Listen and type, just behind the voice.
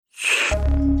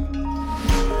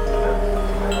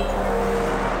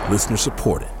Listener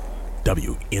supported.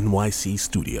 WNYC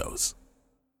Studios.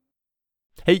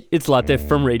 Hey, it's Latif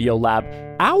from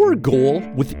Radiolab. Our goal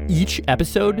with each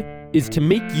episode is to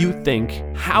make you think,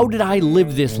 how did I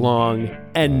live this long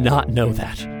and not know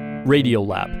that?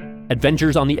 Radiolab,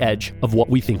 adventures on the edge of what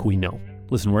we think we know.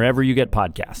 Listen wherever you get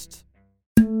podcasts.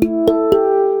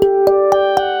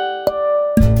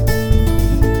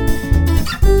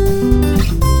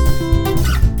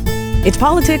 It's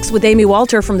Politics with Amy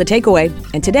Walter from The Takeaway,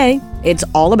 and today it's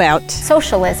all about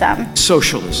socialism.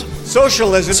 Socialism.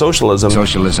 Socialism. Socialism.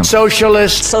 Socialism.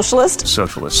 Socialist. socialist.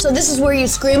 Socialist. So this is where you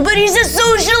scream, but he's a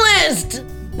socialist!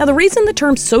 Now, the reason the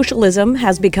term socialism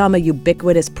has become a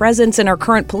ubiquitous presence in our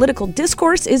current political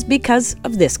discourse is because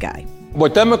of this guy.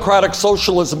 What democratic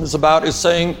socialism is about is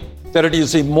saying that it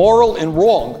is immoral and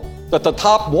wrong that the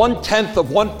top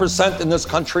 0.1% in this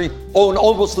country own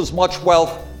almost as much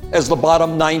wealth as the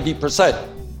bottom 90%.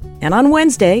 And on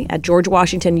Wednesday at George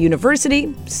Washington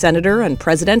University, Senator and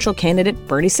presidential candidate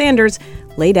Bernie Sanders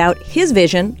laid out his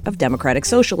vision of democratic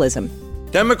socialism.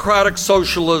 Democratic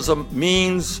socialism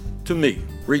means, to me,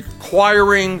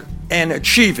 requiring and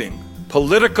achieving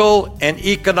political and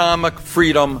economic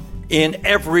freedom in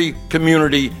every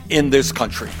community in this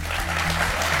country.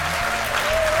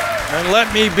 And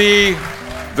let me be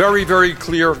very, very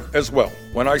clear as well.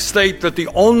 When I state that the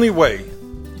only way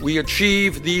we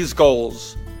achieve these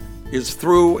goals is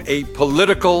through a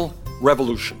political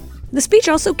revolution. The speech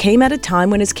also came at a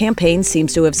time when his campaign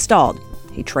seems to have stalled.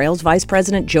 He trails Vice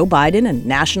President Joe Biden in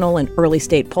national and early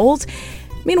state polls.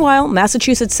 Meanwhile,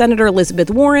 Massachusetts Senator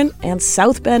Elizabeth Warren and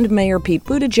South Bend Mayor Pete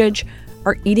Buttigieg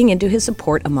are eating into his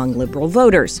support among liberal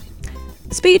voters.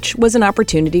 The speech was an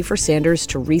opportunity for Sanders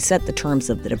to reset the terms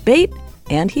of the debate,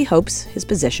 and he hopes his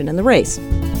position in the race.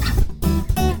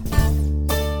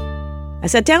 I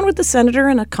sat down with the senator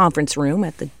in a conference room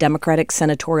at the Democratic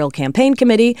Senatorial Campaign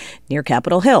Committee near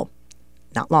Capitol Hill,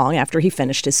 not long after he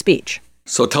finished his speech.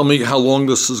 So tell me how long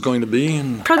this is going to be.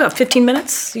 Probably about 15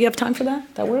 minutes. Do you have time for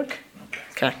that? That work?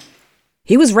 Okay.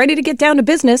 He was ready to get down to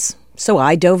business, so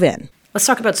I dove in. Let's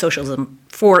talk about socialism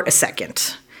for a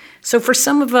second. So for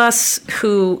some of us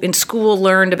who in school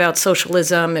learned about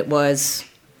socialism, it was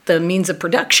the means of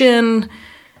production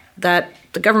that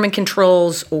the government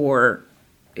controls, or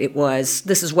it was,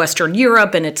 this is Western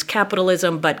Europe and it's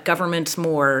capitalism, but government's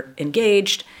more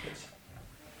engaged.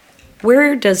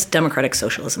 Where does democratic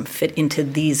socialism fit into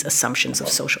these assumptions of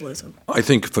socialism? I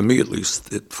think, for me at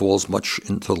least, it falls much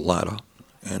into the latter,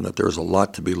 and that there's a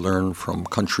lot to be learned from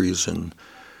countries in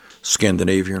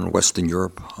Scandinavia and Western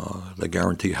Europe that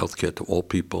guarantee health care to all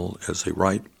people as a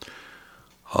right,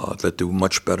 that do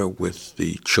much better with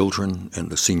the children and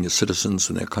the senior citizens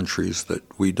in their countries that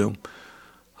we do.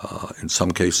 In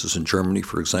some cases, in Germany,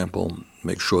 for example,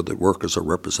 make sure that workers are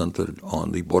represented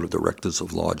on the board of directors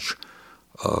of large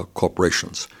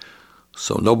corporations.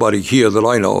 So nobody here that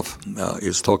I know of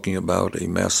is talking about a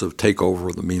massive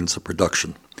takeover of the means of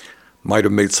production. Might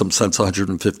have made some sense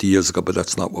 150 years ago, but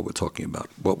that's not what we're talking about.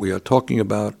 What we are talking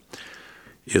about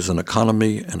is an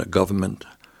economy and a government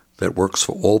that works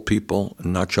for all people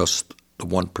and not just the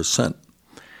 1%.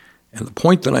 And the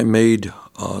point that I made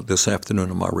this afternoon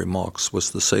in my remarks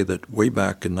was to say that way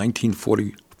back in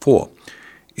 1944,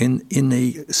 in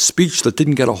a speech that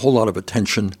didn't get a whole lot of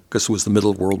attention because it was the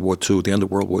middle of World War II, the end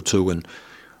of World War II, and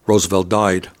Roosevelt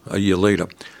died a year later,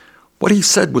 what he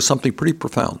said was something pretty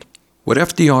profound. What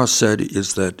FDR said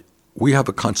is that we have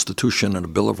a Constitution and a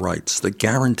Bill of Rights that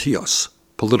guarantee us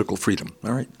political freedom,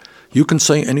 all right? You can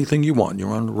say anything you want.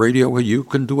 You're on the radio, or you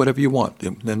can do whatever you want,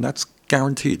 and that's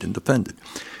guaranteed and defended.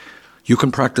 You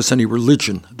can practice any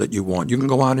religion that you want. You can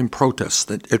go out and protest,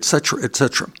 et cetera, et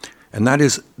cetera. And that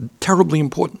is terribly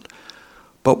important.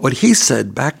 But what he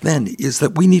said back then is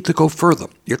that we need to go further.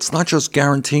 It's not just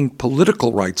guaranteeing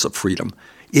political rights of freedom.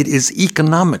 It is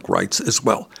economic rights as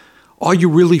well. Are you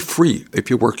really free if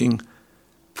you're working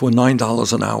for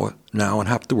 $9 an hour now and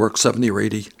have to work 70 or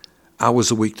 80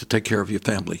 hours a week to take care of your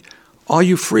family? Are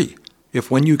you free if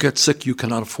when you get sick you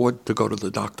cannot afford to go to the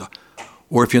doctor?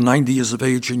 Or if you're 90 years of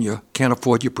age and you can't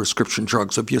afford your prescription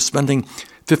drugs, if you're spending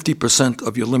 50%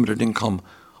 of your limited income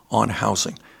on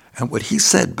housing. And what he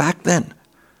said back then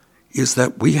is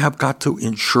that we have got to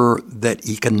ensure that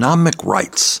economic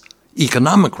rights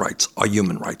are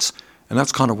human rights. And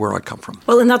that's kind of where I come from.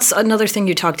 Well, and that's another thing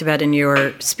you talked about in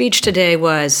your speech today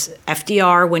was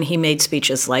FDR, when he made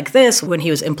speeches like this, when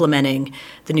he was implementing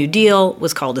the New Deal,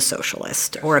 was called a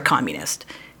socialist or a communist.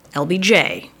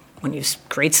 LBJ, when you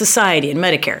create society and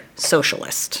Medicare,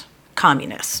 socialist,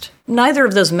 communist. Neither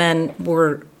of those men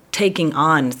were taking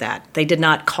on that. They did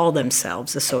not call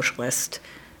themselves a socialist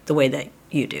the way that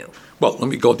you do? Well, let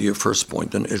me go to your first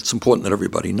point, and it's important that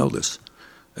everybody know this,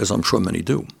 as I'm sure many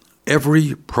do.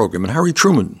 Every program, and Harry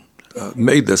Truman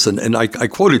made this, and I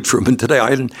quoted Truman today. I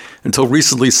hadn't until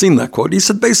recently seen that quote. He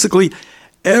said basically,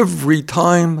 every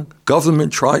time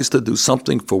government tries to do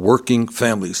something for working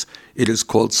families, it is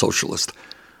called socialist.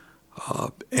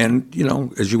 And,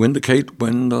 as you indicate,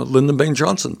 when Lyndon Baines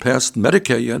Johnson passed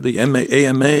Medicare, you had the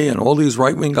AMA and all these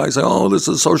right-wing guys say, oh, this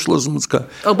is socialism.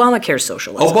 Obamacare is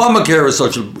socialism. Obamacare is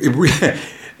socialism.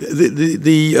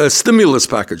 The stimulus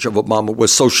package of Obama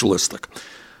was socialistic.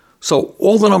 So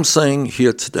all that I'm saying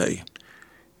here today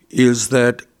is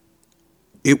that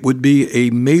it would be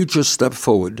a major step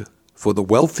forward for the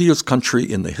wealthiest country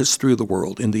in the history of the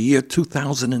world in the year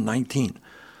 2019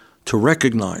 to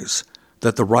recognize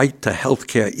that the right to health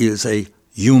care is a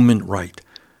human right,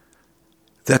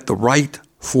 that the right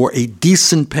for a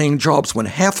decent paying jobs when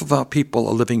half of our people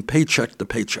are living paycheck to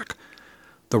paycheck,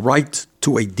 the right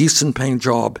to a decent paying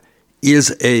job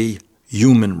is a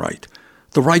human right.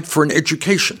 The right for an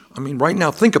education. I mean, right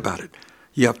now, think about it.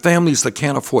 You have families that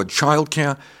can't afford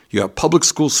childcare. You have public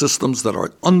school systems that are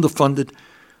underfunded.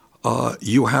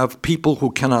 You have people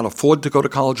who cannot afford to go to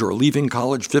college or are leaving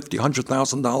college $50,000,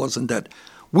 $100,000 in debt.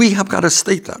 We have got to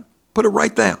state that. Put it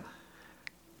right there.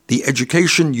 The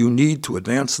education you need to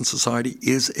advance in society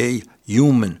is a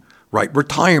human right.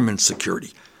 Retirement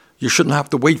security. You shouldn't have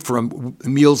to wait for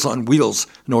Meals on Wheels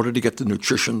in order to get the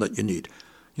nutrition that you need.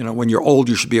 When you're old,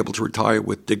 you should be able to retire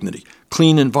with dignity.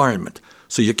 Clean environment,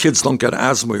 so your kids don't get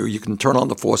asthma or you can turn on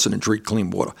the faucet and drink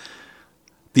clean water.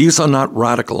 These are not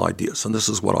radical ideas, and this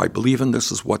is what I believe in.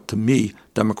 This is what, to me,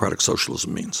 democratic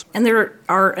socialism means. And there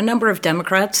are a number of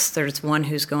Democrats. There's one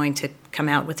who's going to come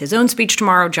out with his own speech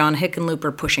tomorrow, John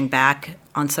Hickenlooper, pushing back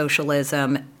on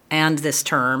socialism and this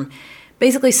term,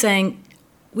 basically saying,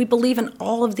 we believe in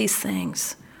all of these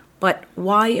things, but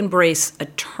why embrace a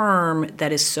term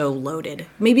that is so loaded?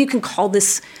 Maybe you can call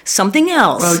this something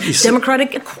else,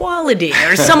 democratic equality,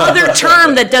 or some other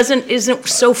term that isn't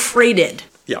so freighted.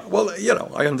 Yeah, well,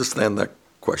 I understand that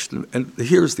question, and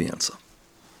here's the answer.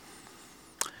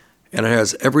 And it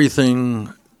has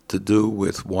everything to do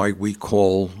with why we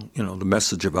call, the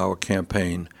message of our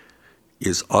campaign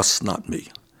is us, not me.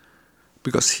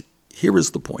 Because here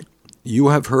is the point. You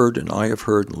have heard, and I have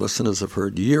heard, and listeners have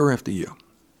heard year after year,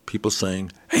 people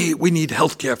saying, hey, we need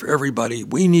health care for everybody.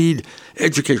 We need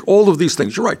education. All of these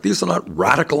things. You're right. These are not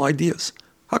radical ideas.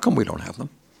 How come we don't have them?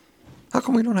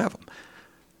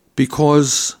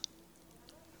 Because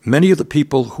many of the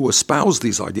people who espouse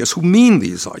these ideas, who mean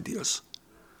these ideas,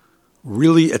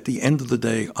 really at the end of the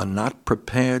day are not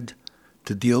prepared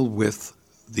to deal with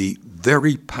the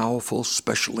very powerful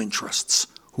special interests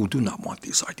who do not want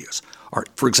these ideas. All right,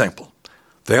 for example,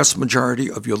 vast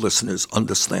majority of your listeners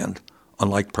understand,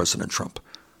 unlike President Trump,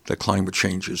 that climate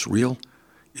change is real.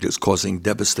 It is causing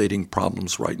devastating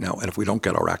problems right now, and if we don't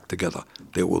get our act together,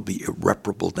 there will be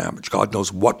irreparable damage. God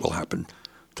knows what will happen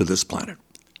to this planet.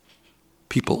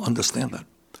 People understand that.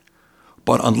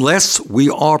 But unless we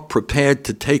are prepared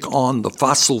to take on the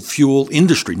fossil fuel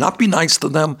industry, not be nice to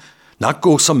them, not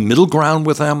go some middle ground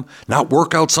with them, not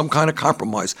work out some kind of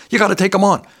compromise, you got to take them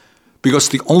on. Because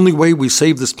the only way we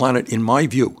save this planet, in my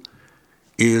view,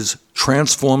 is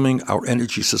transforming our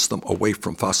energy system away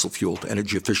from fossil fuel to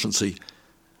energy efficiency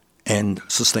and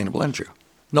sustainable energy.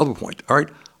 Another point, all right?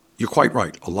 You're quite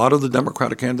right. A lot of the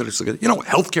Democratic candidates are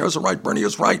health care is a right. Bernie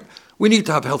is right. We need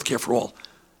to have health care for all.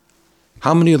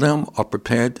 How many of them are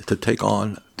prepared to take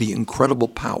on the incredible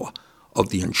power of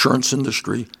the insurance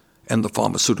industry and the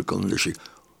pharmaceutical industry?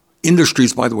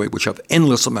 Industries, by the way, which have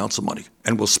endless amounts of money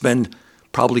and will spend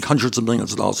probably hundreds of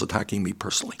millions of dollars attacking me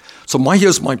personally. So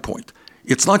here's my point.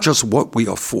 It's not just what we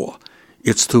are for.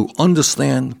 It's to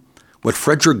understand what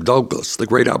Frederick Douglass, the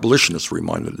great abolitionist,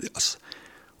 reminded us.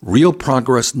 Real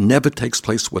progress never takes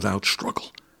place without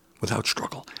struggle.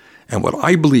 And what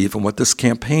I believe and what this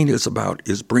campaign is about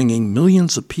is bringing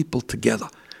millions of people together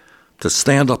to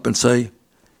stand up and say,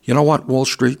 you know what, Wall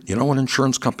Street, you know what,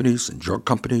 insurance companies and drug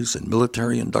companies and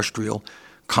military, industrial,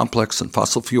 complex and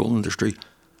fossil fuel industry,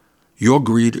 your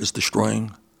greed is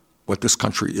destroying what this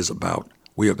country is about.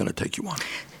 We are going to take you on.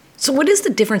 So what is the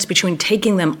difference between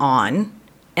taking them on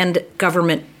and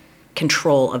government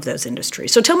control of those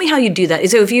industries? So tell me how you do that.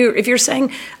 So if you're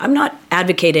saying, I'm not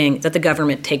advocating that the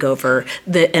government take over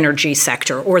the energy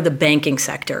sector or the banking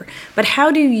sector, but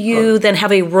how do you then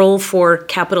have a role for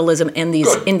capitalism and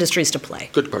these industries to play?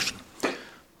 Good question.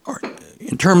 All right.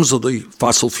 In terms of the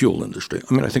fossil fuel industry,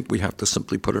 I think we have to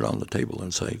simply put it on the table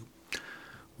and say,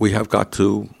 we have got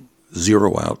to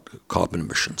zero out carbon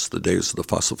emissions. The days of the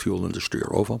fossil fuel industry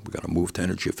are over. We've got to move to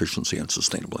energy efficiency and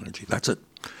sustainable energy. That's it.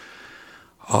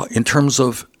 In terms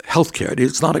of health care,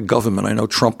 it's not a government. I know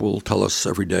Trump will tell us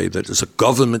every day that it's a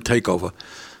government takeover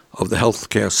of the health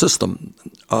care system.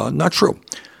 Not true.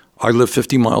 I live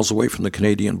 50 miles away from the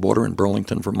Canadian border in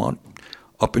Burlington, Vermont.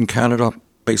 Up in Canada,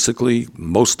 basically,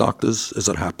 most doctors, as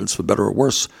it happens, for better or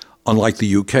worse, unlike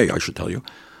the UK, I should tell you,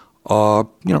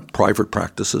 private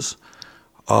practices.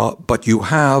 But you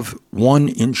have one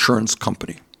insurance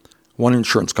company,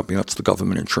 that's the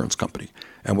government insurance company.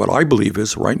 And what I believe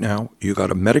is right now you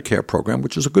got a Medicare program,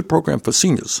 which is a good program for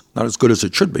seniors. Not as good as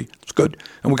it should be. It's good.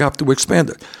 And we have to expand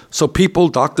it. So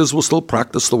doctors will still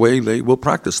practice the way they will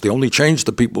practice. The only change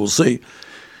that people will see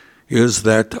is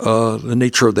that the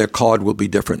nature of their card will be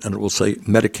different. And it will say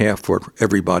Medicare for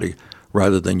everybody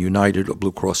rather than United or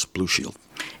Blue Cross Blue Shield.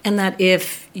 And that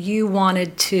if you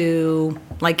wanted to,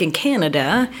 like in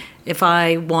Canada, if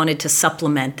I wanted to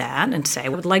supplement that and say, I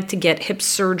would like to get hip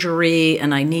surgery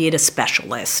and I need a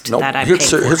specialist that I pay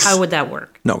for, how would that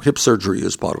work? No, hip surgery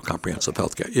is part of comprehensive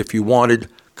health care. If you wanted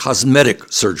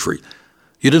cosmetic surgery,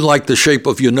 you didn't like the shape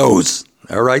of your nose,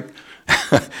 all right?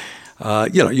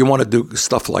 You want to do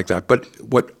stuff like that. But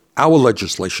what our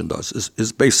legislation does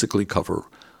is basically cover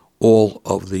all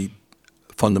of the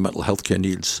fundamental health care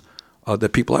needs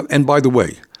that people have. And by the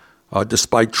way,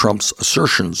 despite Trump's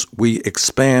assertions, we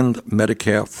expand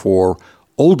Medicare for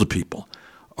older people.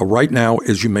 Right now,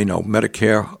 as you may know,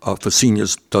 Medicare for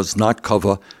seniors does not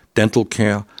cover dental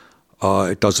care.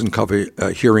 It doesn't cover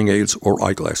hearing aids or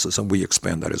eyeglasses, and we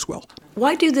expand that as well.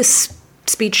 Why do this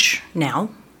speech now?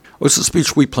 Well, it's a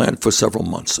speech we planned for several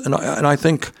months, and I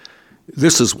think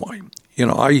this is why.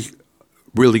 I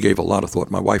really gave a lot of thought.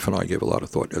 My wife and I gave a lot of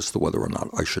thought as to whether or not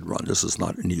I should run. This is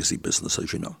not an easy business,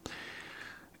 as you know.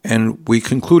 And we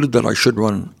concluded that I should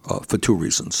run for two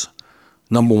reasons.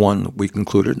 Number one, we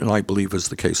concluded, and I believe is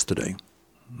the case today,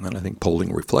 and I think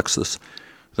polling reflects this,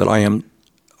 that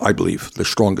I believe, the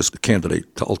strongest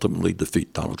candidate to ultimately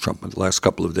defeat Donald Trump. In the last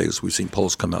couple of days, we've seen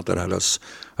polls come out that had us,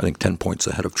 I think, 10 points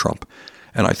ahead of Trump.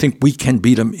 And I think we can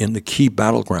beat him in the key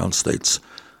battleground states.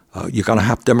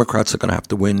 Democrats are going to have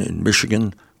to win in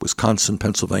Michigan, Wisconsin,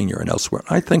 Pennsylvania, and elsewhere.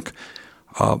 I think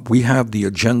we have the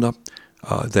agenda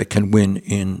that can win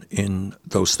in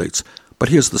those states. But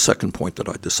here's the second point that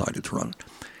I decided to run,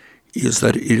 is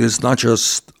that it is not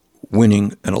just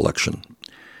winning an election.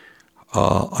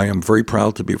 I am very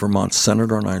proud to be Vermont's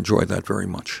senator, and I enjoy that very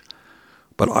much.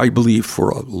 But I believe for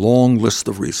a long list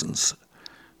of reasons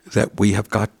that we have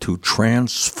got to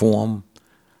transform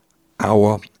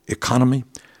our economy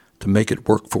to make it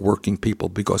work for working people,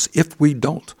 because if we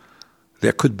don't,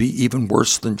 there could be even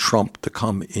worse than Trump to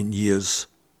come in years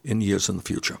in the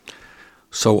future.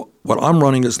 So what I'm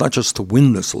running is not just to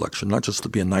win this election, not just to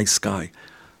be a nice guy.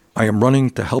 I am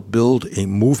running to help build a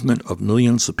movement of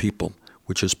millions of people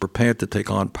which is prepared to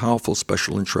take on powerful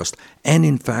special interest and,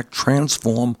 in fact,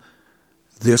 transform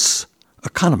this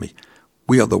economy.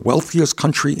 We are the wealthiest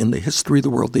country in the history of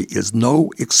the world. There is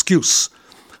no excuse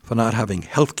for not having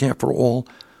health care for all,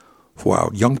 for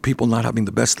our young people not having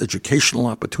the best educational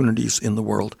opportunities in the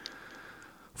world,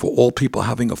 for all people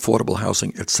having affordable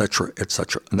housing, et cetera, et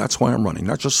cetera. And that's why I'm running,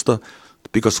 not just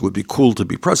because it would be cool to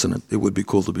be president. It would be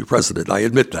cool to be president. I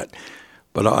admit that.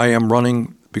 But I am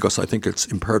running because I think it's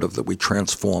imperative that we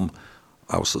transform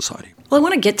our society. Well, I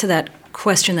want to get to that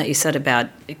question that you said about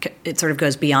it sort of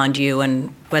goes beyond you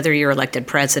and whether you're elected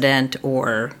president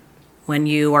or when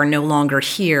you are no longer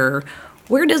here.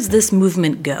 Where does this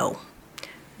movement go?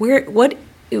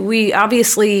 We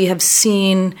obviously have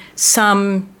seen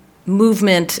some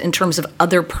movement in terms of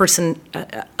other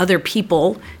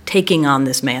people taking on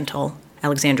this mantle,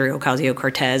 Alexandria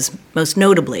Ocasio-Cortez most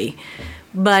notably,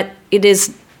 but it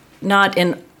is not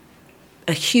in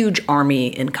a huge army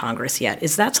in Congress yet.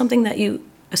 Is that something that you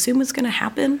assume is going to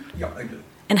happen? Yeah, I do.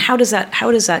 And how is that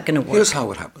going to work? Here's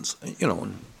how it happens.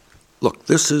 Look,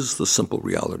 this is the simple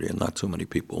reality, and not too many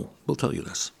people will tell you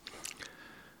this.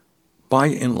 By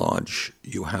and large,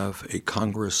 you have a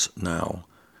Congress now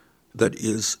that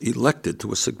is elected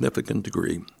to a significant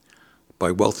degree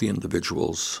by wealthy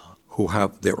individuals who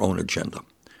have their own agenda.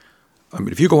 I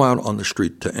mean, if you go out on the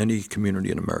street to any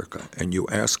community in America and you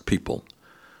ask people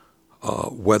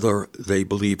whether they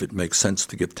believe it makes sense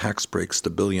to give tax breaks to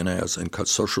billionaires and cut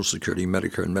Social Security,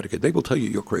 Medicare, and Medicaid, they will tell you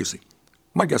you're crazy.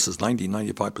 My guess is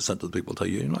 95% of the people tell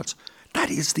you you're nuts. That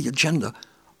is the agenda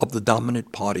of the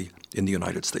dominant party in the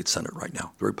United States Senate right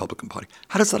now, the Republican Party.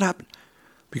 How does that happen?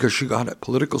 Because you got a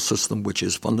political system which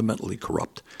is fundamentally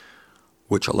corrupt,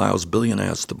 which allows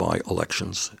billionaires to buy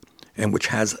elections, and which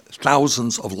has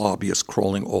thousands of lobbyists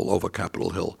crawling all over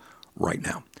Capitol Hill right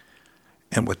now.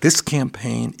 And what this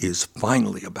campaign is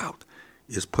finally about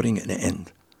is putting an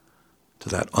end to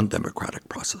that undemocratic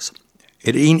process.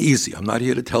 It ain't easy. I'm not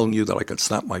here to tell you that I could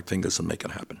snap my fingers and make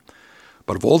it happen.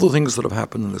 But of all the things that have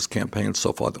happened in this campaign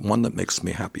so far, the one that makes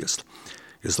me happiest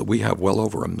is that we have well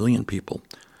over 1 million people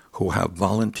who have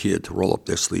volunteered to roll up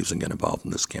their sleeves and get involved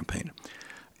in this campaign.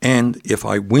 And if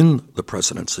I win the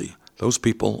presidency, those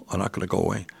people are not going to go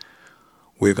away.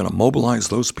 We're going to mobilize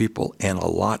those people and a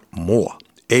lot more,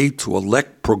 to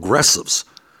elect progressives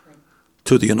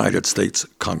to the United States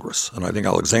Congress. And I think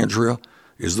Alexandria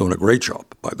is doing a great job,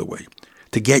 by the way,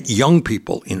 to get young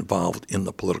people involved in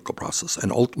the political process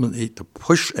and ultimately to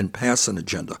push and pass an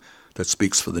agenda that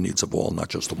speaks for the needs of all, not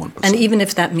just the 1%. And even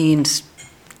if that means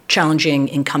challenging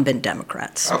incumbent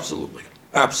Democrats. Absolutely.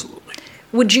 Absolutely.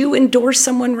 Would you endorse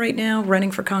someone right now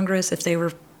running for Congress if they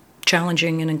were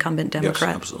challenging an incumbent Democrat?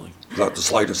 Yes, absolutely. Without the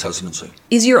slightest hesitancy.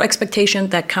 Is your expectation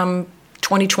that come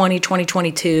 2020,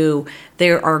 2022,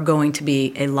 there are going to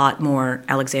be a lot more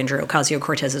Alexandria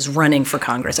Ocasio-Cortezes running for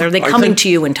Congress? Are they coming to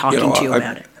you and talking to you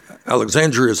about it?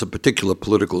 Alexandria is a particular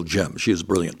political gem. She is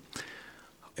brilliant.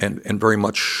 And very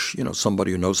much,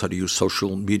 somebody who knows how to use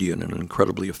social media in an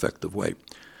incredibly effective way.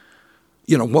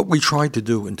 What we tried to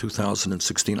do in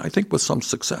 2016, I think with some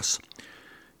success,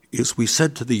 is we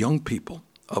said to the young people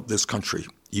of this country,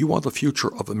 you are the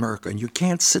future of America, and you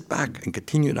can't sit back and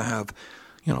continue to have,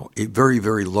 a very,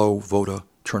 very low voter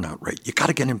turnout rate. You got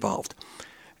to get involved.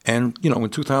 And, in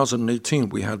 2018,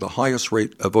 we had the highest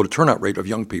voter turnout rate of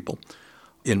young people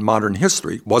in modern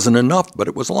history. Wasn't enough, but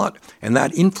it was a lot. And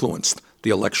that influenced the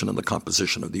election and the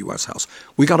composition of the U.S. House.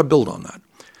 We got to build on that.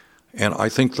 And I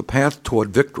think the path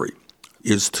toward victory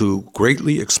is to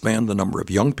greatly expand the number of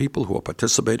young people who are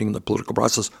participating in the political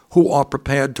process, who are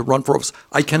prepared to run for office.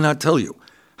 I cannot tell you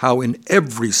how in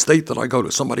every state that I go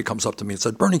to, somebody comes up to me and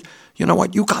said, Bernie, you know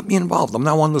what? You got me involved. I'm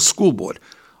now on the school board.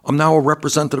 I'm now a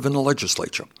representative in the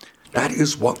legislature. That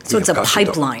is what So it's a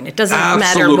pipeline. It doesn't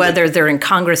Absolutely. matter whether they're in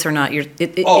Congress or not.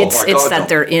 It's that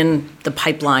they're in the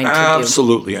pipeline.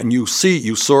 Absolutely. And you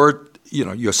saw it,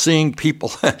 you're seeing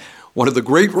people. One of the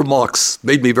great remarks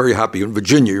made me very happy in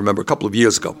Virginia, you remember, a couple of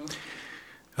years ago.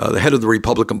 The head of the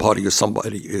Republican Party is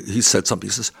somebody, he said something,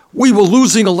 he says, we were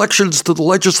losing elections to the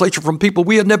legislature from people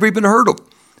we had never even heard of.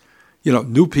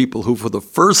 New people who for the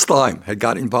first time had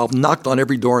got involved, knocked on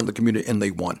every door in the community, and they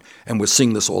won. And we're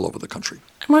seeing this all over the country.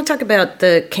 I want to talk about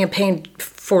the campaign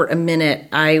for a minute.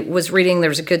 I was reading, there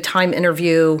was a Good Time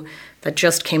interview that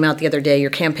just came out the other day. Your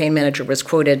campaign manager was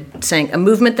quoted saying, a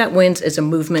movement that wins is a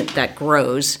movement that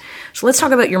grows. So let's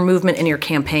talk about your movement and your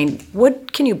campaign.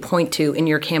 What can you point to in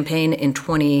your campaign in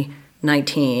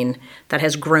 2019 that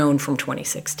has grown from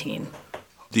 2016?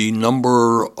 The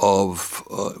number of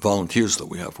volunteers that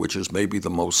we have, which is maybe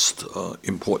the most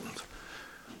important.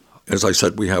 As I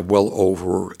said, we have well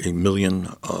over 1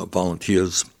 million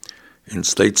volunteers. In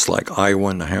states like Iowa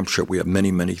and New Hampshire, we have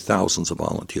many, many thousands of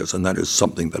volunteers, and that is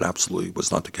something that absolutely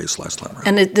was not the case last time around.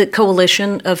 And the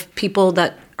coalition of people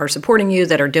that are supporting you,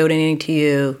 that are donating to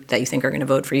you, that you think are going to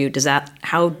vote for you,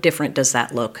 how different does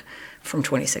that look from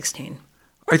 2016?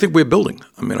 I think we're building.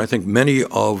 I think many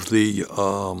of the,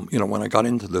 when I got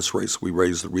into this race, we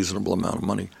raised a reasonable amount of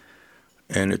money.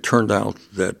 And it turned out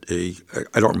that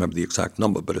I don't remember the exact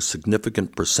number, but a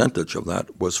significant percentage of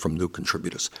that was from new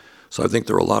contributors. So I think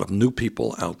there are a lot of new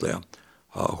people out there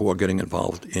who are getting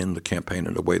involved in the campaign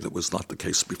in a way that was not the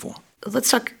case before.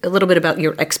 Let's talk a little bit about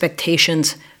your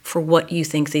expectations for what you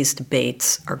think these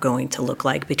debates are going to look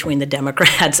like between the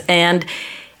Democrats and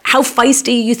how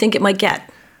feisty you think it might get.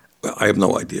 Well, I have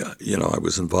no idea. I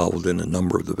was involved in a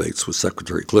number of debates with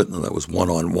Secretary Clinton, and that was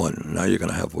one-on-one. And now you're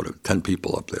going to have, 10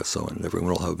 people up there, and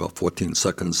everyone will have about 14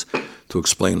 seconds to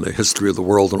explain the history of the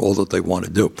world and all that they want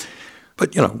to do.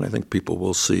 But, I think people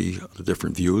will see the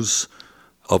different views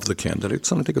of the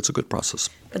candidates, and I think it's a good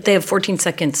process. But they have 14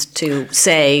 seconds to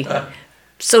say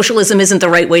socialism isn't the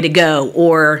right way to go,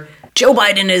 or Joe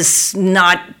Biden is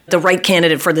not the right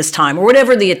candidate for this time, or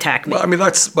whatever the attack may be.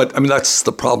 Well, that's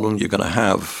the problem you're going to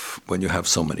have when you have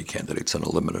so many candidates in a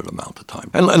limited amount of time.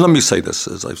 And let me say this,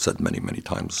 as I've said many, many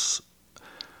times,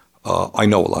 I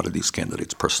know a lot of these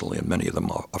candidates personally, and many of them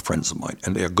are friends of mine,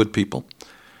 and they are good people,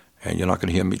 and you're not going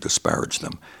to hear me disparage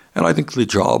them. And I think the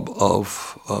job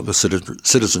of the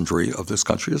citizenry of this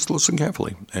country is to listen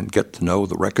carefully and get to know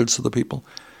the records of the people,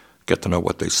 get to know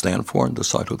what they stand for, and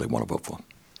decide who they want to vote for.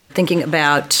 Thinking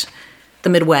about the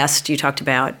Midwest, you talked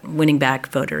about winning back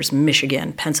voters,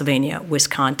 Michigan, Pennsylvania,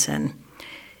 Wisconsin.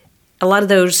 A lot of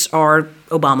those are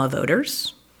Obama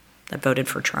voters that voted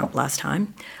for Trump last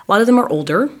time. A lot of them are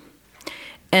older.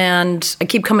 And I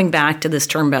keep coming back to this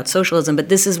term about socialism, but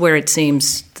this is where it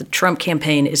seems the Trump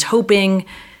campaign is hoping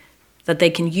that they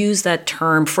can use that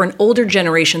term for an older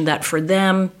generation that for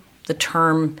them, the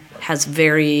term has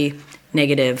very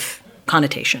negative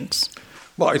connotations.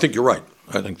 Well, I think you're right.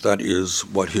 I think that is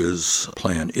what his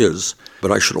plan is.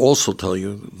 But I should also tell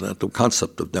you that the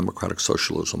concept of democratic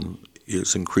socialism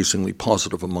is increasingly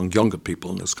positive among younger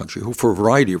people in this country, who, for a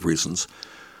variety of reasons,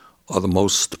 are the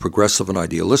most progressive and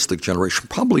idealistic generation,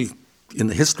 probably in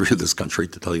the history of this country,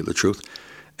 to tell you the truth.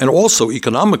 And also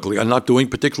economically are not doing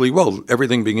particularly well.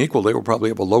 Everything being equal, they will probably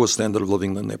have a lower standard of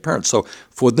living than their parents. So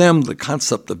for them, the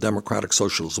concept of democratic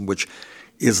socialism, which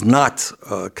is not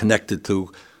connected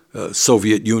to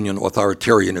Soviet Union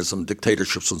authoritarianism,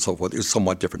 dictatorships, and so forth, is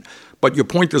somewhat different. But your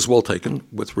point is well taken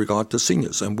with regard to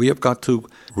seniors. And we have got to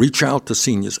reach out to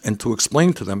seniors and to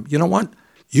explain to them, you know what?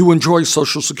 You enjoy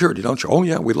Social Security, don't you? Oh,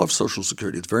 yeah, we love Social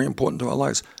Security. It's very important to our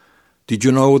lives. Did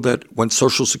you know that when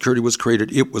Social Security was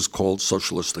created, it was called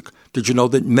socialistic? Did you know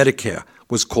that Medicare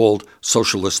was called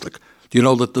socialistic? Do you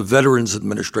know that the Veterans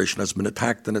Administration has been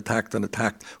attacked and attacked and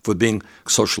attacked for being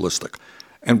socialistic?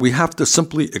 And we have to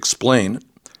simply explain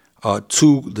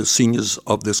to the seniors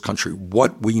of this country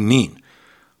what we mean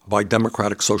by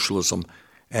democratic socialism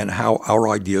and how our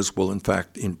ideas will, in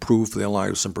fact, improve their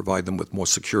lives and provide them with more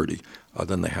security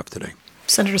than they have today.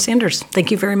 Senator Sanders,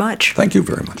 thank you very much. Thank you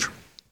very much.